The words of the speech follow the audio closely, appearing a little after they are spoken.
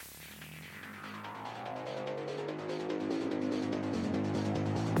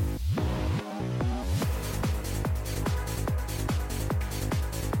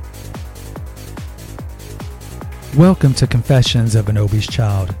Welcome to Confessions of an Obese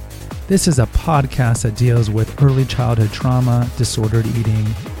Child. This is a podcast that deals with early childhood trauma, disordered eating,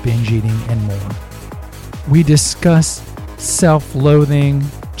 binge eating, and more. We discuss self-loathing,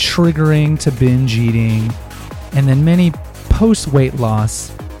 triggering to binge eating, and then many post-weight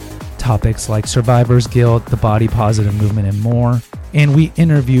loss topics like survivor's guilt, the body positive movement, and more. And we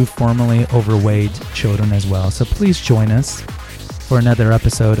interview formerly overweight children as well. So please join us for another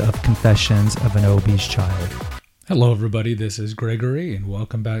episode of Confessions of an Obese Child. Hello, everybody. This is Gregory, and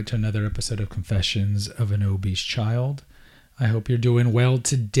welcome back to another episode of Confessions of an Obese Child. I hope you're doing well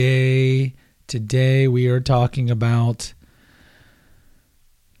today. Today, we are talking about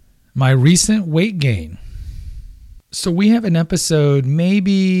my recent weight gain. So we have an episode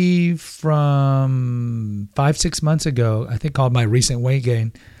maybe from 5-6 months ago, I think, called My Recent Weight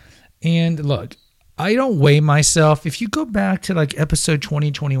Gain. And look, I don't weigh myself. If you go back to like episode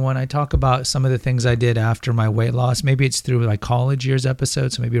 2021, I talk about some of the things I did after my weight loss. Maybe it's through like college years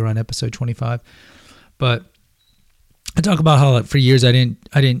episodes, so maybe around episode 25. But I talk about how like, for years I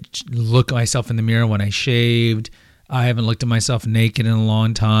didn't look at myself in the mirror when I shaved. I haven't looked at myself naked in a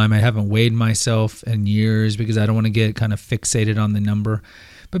long time. I haven't weighed myself in years because I don't want to get kind of fixated on the number.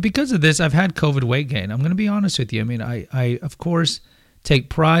 But because of this, I've had COVID weight gain. I'm going to be honest with you. I mean, I of course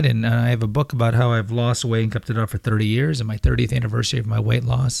take pride in, and I have a book about how I've lost weight and kept it up for 30 years, and my 30th anniversary of my weight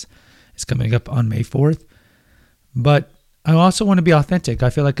loss is coming up on May 4th. But I also want to be authentic.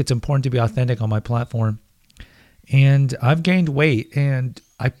 I feel like it's important to be authentic on my platform. And I've gained weight, and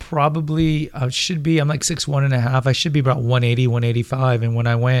I should be, I'm like 6'1.5". I should be about 180, 185. And when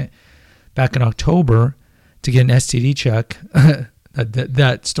I went back in October to get an STD check,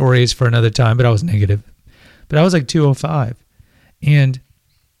 that story is for another time, but I was negative. But I was like 205. And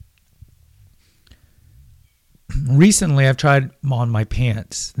recently I've tried on my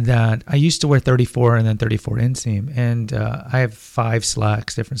pants that I used to wear 34 and then 34 inseam. And I have 5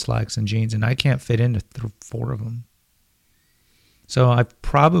 slacks, different slacks and jeans, and I can't fit into 4 of them. So I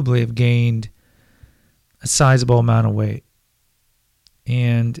probably have gained a sizable amount of weight.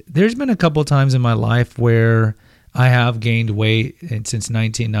 And there's been a couple times in my life where I have gained weight, and since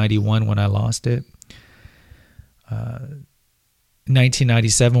 1991 when I lost it.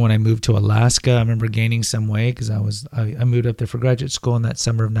 1997 when I moved to Alaska, I remember gaining some weight because I moved up there for graduate school in that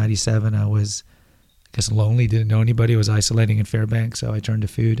summer of 97. I was, I guess, lonely, didn't know anybody, was isolating in Fairbanks, so I turned to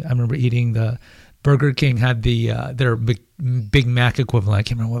food. I remember eating the Burger King had their Big Mac equivalent. I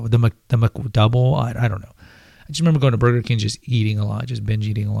can't remember what the McDouble. I don't know. I just remember going to Burger King, just eating a lot, just binge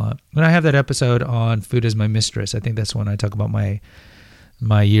eating a lot. When I have that episode on Food as My Mistress, I think that's when I talk about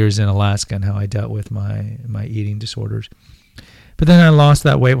my years in Alaska and how I dealt with my eating disorders. But then I lost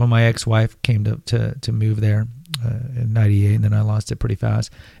that weight when my ex-wife came to move there in 98, and then I lost it pretty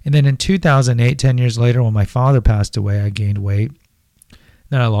fast. And then in 2008, 10 years later, when my father passed away, I gained weight.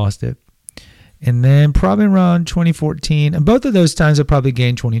 Then I lost it. And then probably around 2014, and both of those times I probably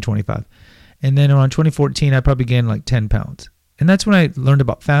gained 20, 25. And then around 2014, I probably gained like 10 pounds. And that's when I learned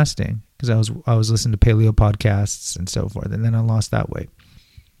about fasting, because I was listening to paleo podcasts and so forth. And then I lost that weight.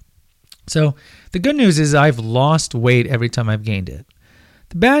 So the good news is I've lost weight every time I've gained it.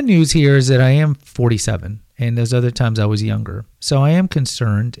 The bad news here is that I am 47, and those other times I was younger. So I am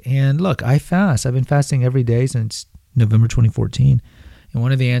concerned. And look, I fast. I've been fasting every day since November 2014. And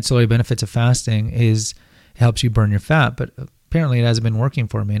one of the ancillary benefits of fasting is it helps you burn your fat. But apparently it hasn't been working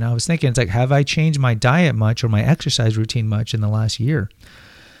for me. And I was thinking, it's like, have I changed my diet much or my exercise routine much in the last year?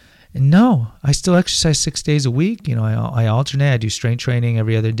 And no, I still exercise 6 days a week. You know, I alternate. I do strength training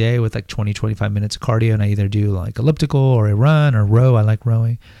every other day with like 20, 25 minutes of cardio. And I either do like elliptical or a run or row. I like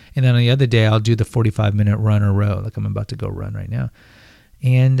rowing. And then on the other day, I'll do the 45-minute run or row, like I'm about to go run right now.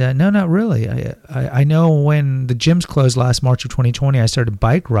 And no, not really. I know when the gyms closed last March of 2020, I started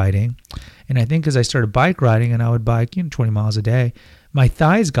bike riding. And I think as I started bike riding, and I would bike 20 miles a day, my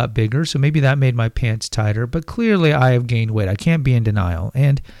thighs got bigger. So maybe that made my pants tighter. But clearly I have gained weight. I can't be in denial.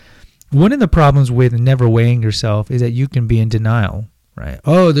 And one of the problems with never weighing yourself is that you can be in denial, right?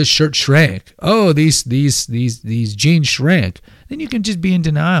 Oh, this shirt shrank. Oh, these jeans shrank. Then you can just be in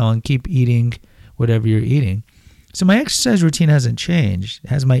denial and keep eating whatever you're eating. So my exercise routine hasn't changed.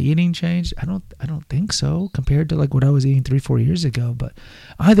 Has my eating changed? I don't think so compared to like what I was eating 3-4 years ago. But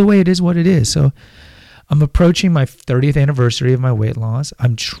either way, it is what it is. So I'm approaching my 30th anniversary of my weight loss.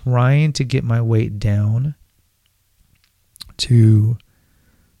 I'm trying to get my weight down to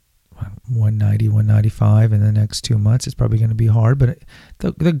 190, 195 in the next 2 months. It's probably going to be hard, but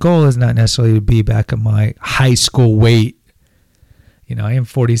the goal is not necessarily to be back at my high school weight. You know, I am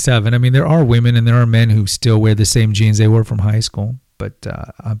 47. I mean, there are women and there are men who still wear the same jeans they wore from high school, but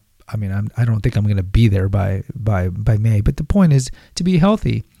I mean, I don't think I'm going to be there by May. But the point is to be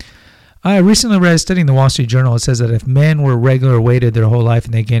healthy. I recently read a study in the Wall Street Journal. It says that if men were regular weighted their whole life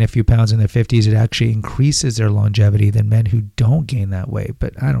and they gain a few pounds in their 50s, it actually increases their longevity than men who don't gain that weight.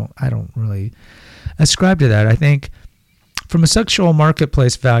 But I don't really ascribe to that. I think from a sexual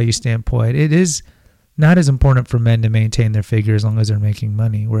marketplace value standpoint, it is not as important for men to maintain their figure as long as they're making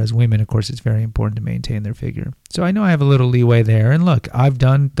money. Whereas women, of course, it's very important to maintain their figure. So I know I have a little leeway there. And look, I've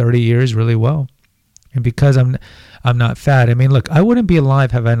done 30 years really well. And because I'm not fat, I mean, look, I wouldn't be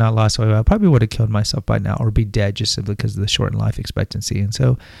alive have I not lost weight. I probably would have killed myself by now or be dead just simply because of the shortened life expectancy. And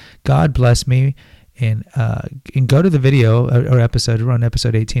so God bless me. And go to the video or episode, we're on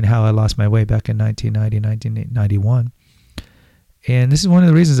episode 18, how I lost my weight back in 1991. And this is one of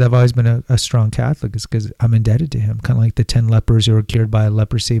the reasons I've always been a strong Catholic, is because I'm indebted to him. Kind of like the 10 lepers who were cured by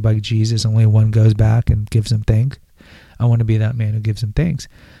leprosy by Jesus. Only one goes back and gives him thanks. I want to be that man who gives him thanks.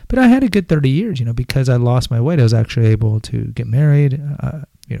 But I had a good 30 years, because I lost my weight. I was actually able to get married.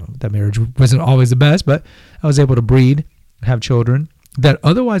 That marriage wasn't always the best, but I was able to breed, have children that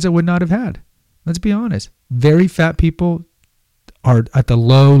otherwise I would not have had. Let's be honest. Very fat people are at the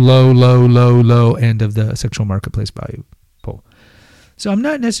low end of the sexual marketplace value pool. So I'm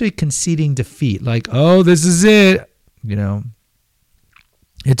not necessarily conceding defeat, like, oh, this is it,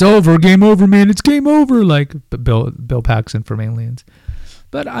 it's over, game over, man, it's game over, like Bill Paxton from Aliens.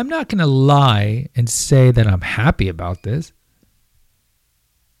 But I'm not going to lie and say that I'm happy about this.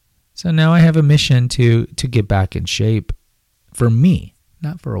 So now I have a mission to get back in shape for me,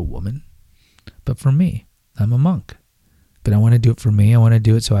 not for a woman, but for me. I'm a monk. But I want to do it for me. I want to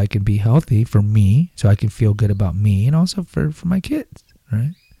do it so I can be healthy for me, so I can feel good about me, and also for my kids,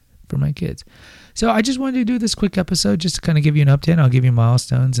 right? For my kids. So I just wanted to do this quick episode just to kind of give you an update. I'll give you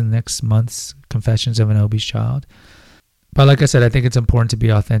milestones in next month's Confessions of an Obese Child. But like I said, I think it's important to be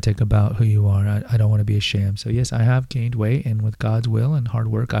authentic about who you are. I don't want to be a sham. So yes, I have gained weight, and with God's will and hard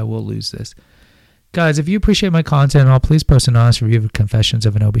work, I will lose this. Guys, if you appreciate my content at all, please post an honest review of Confessions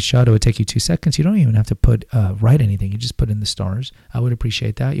of an Obese Child. It would take you 2 seconds. You don't even have to write anything. You just put in the stars. I would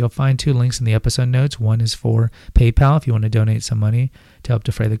appreciate that. You'll find 2 links in the episode notes. One is for PayPal if you want to donate some money to help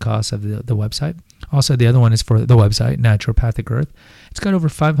defray the cost of the website. Also, the other one is for the website, Naturopathic Earth. It's got over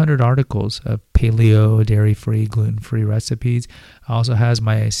 500 articles of paleo, dairy-free, gluten-free recipes. It also has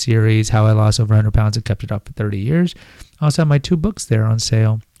my series, How I Lost Over 100 Pounds and Kept It Off for 30 Years. I also have my 2 books there on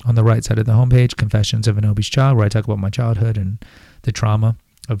sale on the right side of the homepage, Confessions of an Obese Child, where I talk about my childhood and the trauma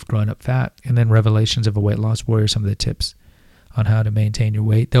of growing up fat, and then Revelations of a Weight Loss Warrior, some of the tips on how to maintain your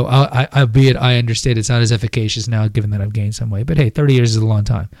weight. Though, albeit I understand it's not as efficacious now given that I've gained some weight. But hey, 30 years is a long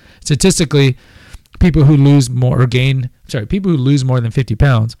time. Statistically, people who lose more than 50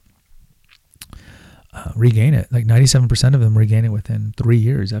 pounds regain it. Like 97% of them regain it within 3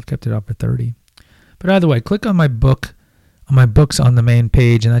 years. I've kept it up for 30. But either way, click on my book, on my books on the main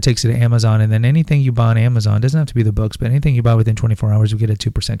page, and that takes you to Amazon. And then anything you buy on Amazon, doesn't have to be the books, but anything you buy within 24 hours, we get a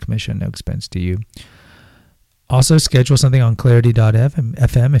 2% commission, no expense to you. Also, schedule something on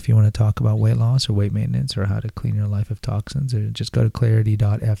clarity.fm if you want to talk about weight loss or weight maintenance or how to clean your life of toxins. Or just go to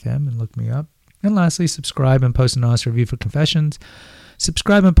clarity.fm and look me up. And lastly, subscribe and post an honest review for Confessions.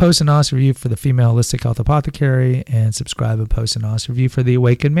 Subscribe and post an honest review for the Female Holistic Health Apothecary. And subscribe and post an honest review for the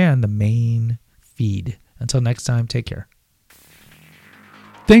Awakened Man, the main feed. Until next time, take care.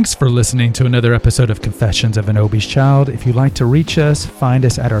 Thanks for listening to another episode of Confessions of an Obese Child. If you'd like to reach us, find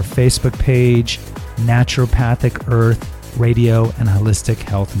us at our Facebook page, Naturopathic Earth Radio and Holistic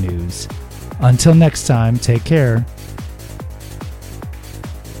Health News. Until next time, take care.